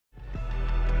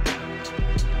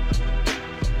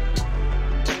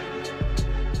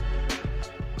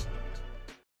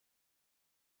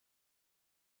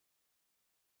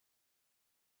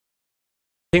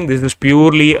Think this is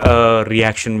purely a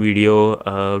reaction video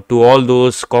to all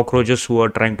those cockroaches who are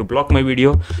trying to block my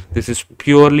video. This is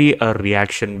purely a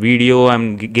reaction video.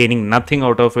 I'm gaining nothing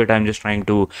out of it. I'm just trying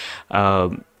to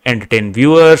entertain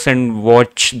viewers and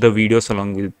watch the videos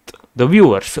along with the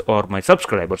viewers or my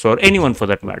subscribers or anyone for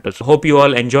that matter. So hope you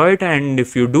all enjoy it, and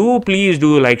if you do, please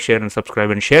do like, share and subscribe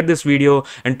and share this video,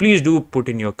 and please do put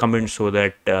in your comments so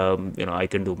that I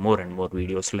can do more and more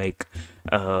videos like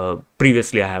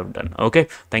previously I have done. Okay,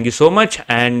 thank you so much,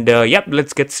 and yep,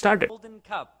 let's get started. Golden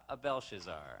Cup of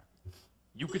Belshazzar.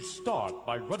 You could start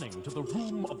by running to the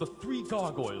room of the three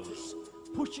gargoyles.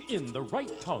 Push in the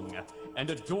right tongue, and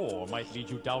a door might lead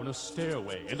you down a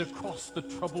stairway and across the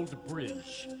troubled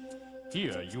bridge.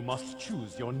 Here you must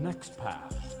choose your next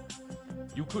path.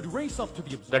 You could race up to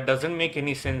the... That doesn't make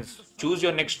any sense. Choose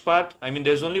your next path. I mean,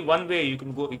 there's only one way you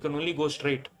can go. You can only go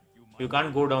straight. You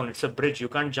can't go down. It's a bridge. You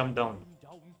can't jump down.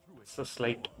 It's a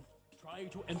slide. Try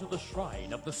to enter the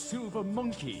shrine of the Silver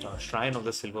Monkey. Shrine of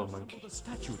the Silver Monkey. The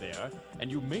statue there,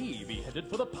 and you may be headed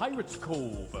for the Pirate's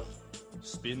Cove.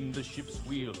 Spin the ship's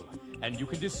wheel, and you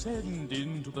can descend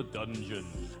into the dungeon.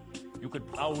 You could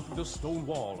plow through the stone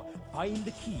wall, find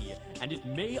the key, and it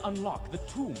may unlock the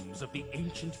tombs of the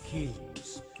ancient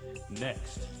kings.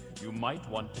 Next, you might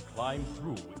want to climb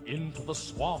through into the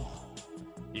swamp.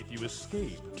 If you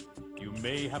escape, you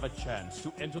may have a chance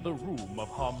to enter the room of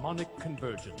harmonic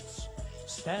convergence.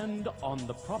 Stand on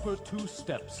the proper 2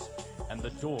 steps, and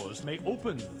the doors may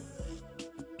open.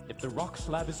 If the rock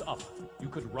slab is up, you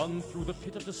could run through the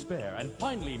pit of despair and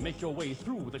finally make your way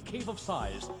through the cave of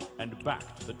sighs and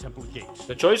back to the temple gate.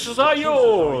 The choices are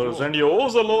yours, and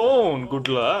yours alone. Good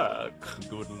luck.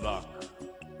 Good luck.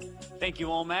 Thank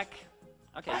you, Olmec.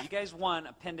 Okay, you guys won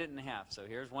a pendant and a half. So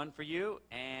here's one for you,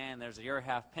 and there's your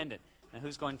half pendant. Now,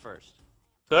 who's going first?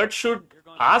 Kurt should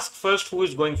ask first who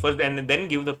is going first and then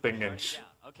give the pendants.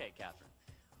 Yeah. Okay, Catherine.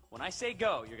 When I say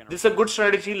go, you're going to... This is a good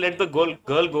strategy. Let the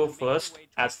girl go first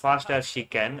as fast as she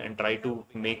can and try to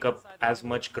make up as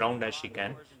much ground as she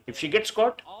can. If she gets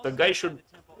caught, the guy should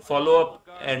follow up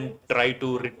and try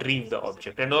to retrieve the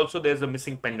object. And also there's a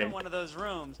missing pendant. In one of those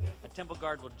rooms, a temple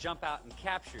guard will jump out and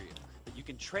capture you. But you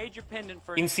can trade your pendant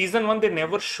for... In season 1, they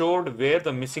never showed where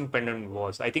the missing pendant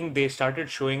was. I think they started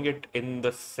showing it in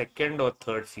the 2nd or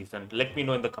 3rd season. Let me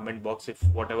know in the comment box if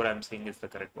whatever I'm saying is the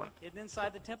correct one. Hidden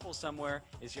inside the temple somewhere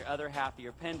is your other half of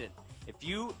your pendant. If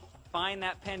you find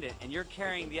that pendant and you're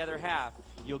carrying the other half,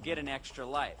 you'll get an extra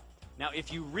life. Now,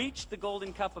 if you reach the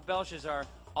Golden Cup of Belshazzar,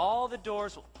 all the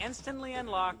doors will instantly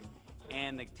unlock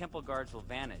and the temple guards will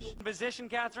vanish. In position,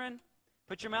 Catherine.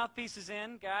 Put your mouthpieces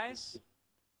in, guys.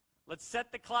 Let's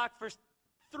set the clock for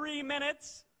 3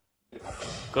 minutes.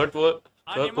 Kurt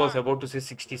was about to say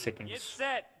 60 seconds. Get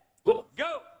set. Go.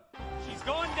 Go. She's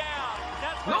going down.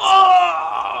 That's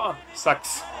No!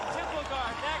 Sucks. temple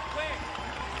guard that quick.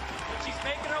 But she's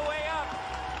making her way up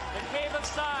the cave of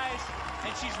sighs,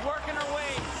 and she's working her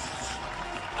way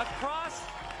across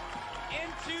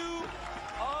into...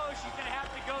 Oh, she's going to have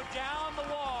to go down the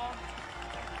wall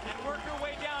and work her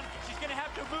way down. She's going to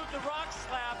have to move the rock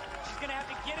slab. She's going to have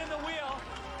to get in the wheel.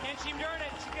 Can she turn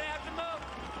it? She's going to have to move.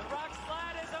 The rock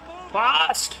slide is a move.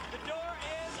 Fast. The door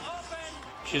is open.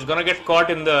 She's gonna get caught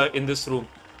in this room.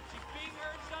 She's being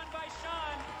urged on by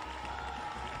Sean.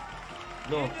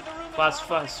 No. Into the room of Fast,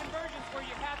 harmonic fast. convergence where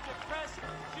you have to press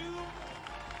 2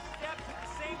 steps at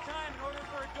the same time in order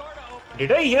for a door to open.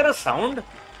 Did I hear a sound?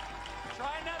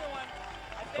 Try another one.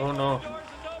 I think Oh, one no. of the doors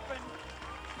is open.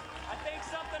 I think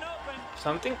something opened.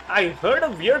 Something? I heard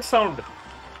a weird sound.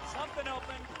 Something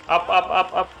opened. Up, up,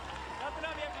 up, up. Nothing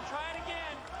up. You have to try it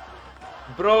again.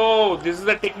 Bro, this is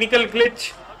a technical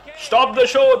glitch. Okay. Stop the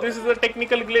show. This is a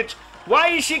technical glitch. Why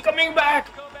is she coming back?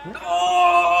 No!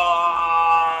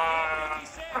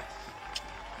 56.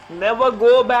 Never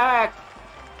go back.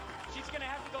 She's going to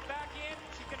have to go back in.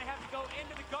 She's going to have to go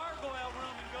into the gargoyle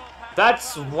room and go past.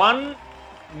 That's 1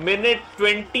 minute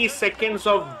 20 seconds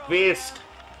of waste.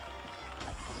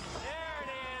 There it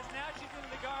is. Now she's in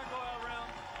the gargoyle room.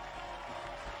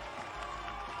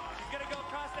 She's going to go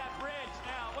across that bridge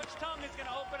now. Which tongue is going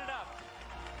to open it up?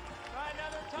 Try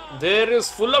another tongue. There is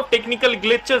full of technical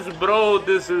glitches, bro.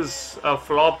 This is a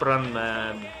flop run,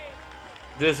 man.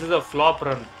 This is a flop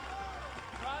run.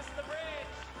 Cross the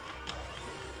bridge.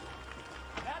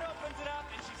 That opens it up,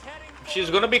 and she's heading. She's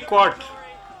gonna be caught.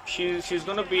 She's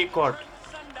gonna be caught.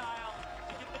 Sundial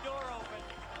to get the door open.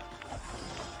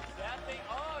 That thing.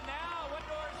 Oh, now what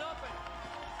door is open?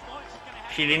 Oh, she's gonna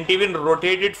have She didn't even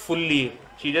rotate it fully.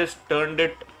 She just turned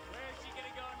it Where is she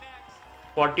gonna go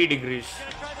next? 40 degrees.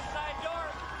 Gonna try the side door.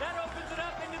 That opens it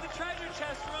up into the treasure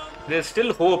chest room. There's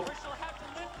still hope. Where she'll have to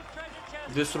lift the treasure chest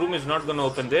This room is not gonna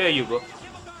open. There you go.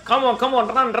 Come on, come on,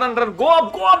 run, run, run. Go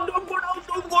up, go up, don't go down,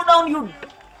 don't go down, you.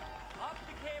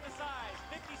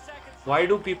 Why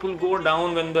do people go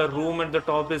down when the room at the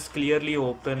top is clearly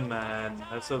open, man?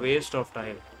 That's a waste of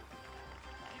time.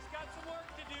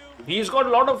 He's got a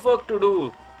lot of work to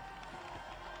do.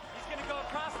 He's going to go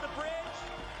across the bridge.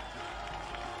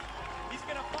 He's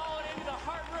going to fall into the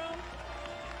heart room.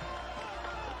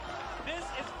 This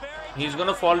is very... He's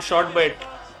gonna fall short by it. I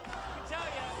can tell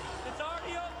you, it's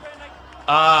already open.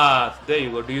 Ah, there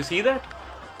you go. Do you see that?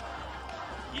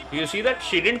 Do you see that?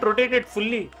 She didn't rotate it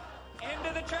fully.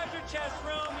 Into the treasure chest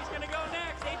room. He's going to go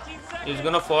next. 18 seconds. He's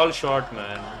gonna fall short,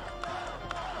 man.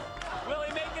 Will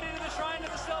he make it into the shrine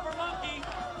of the silver monkey?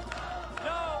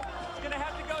 No. He's going to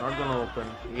have to go Not down. gonna open.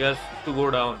 He has to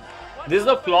go down. This is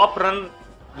a flop run.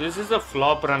 This is a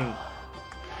flop run.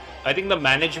 I think the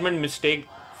management mistake,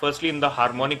 firstly in the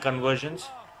harmonic conversions.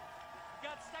 You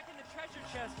got stuck in the treasure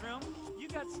chest room. You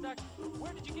got stuck.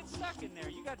 Where did you get stuck in there?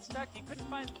 You got stuck. You couldn't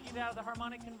get out of the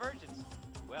harmonic conversions.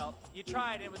 Well, you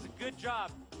tried. It was a good job.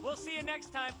 We'll see you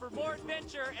next time for more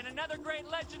adventure and another great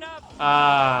legend of...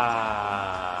 Ah.